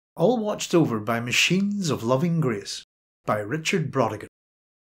all watched over by machines of loving grace, by Richard Brautigan.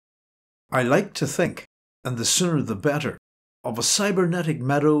 I like to think, and the sooner the better, of a cybernetic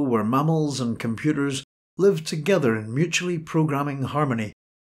meadow where mammals and computers live together in mutually programming harmony,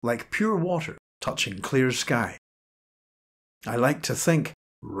 like pure water touching clear sky. I like to think,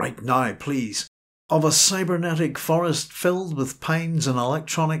 right now please, of a cybernetic forest filled with pines and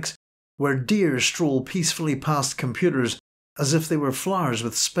electronics, where deer stroll peacefully past computers as if they were flowers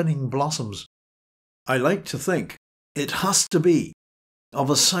with spinning blossoms. I like to think, it has to be, of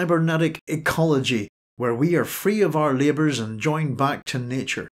a cybernetic ecology where we are free of our labours and joined back to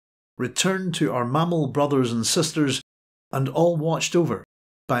nature, returned to our mammal brothers and sisters, and all watched over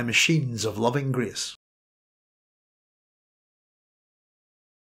by machines of loving grace.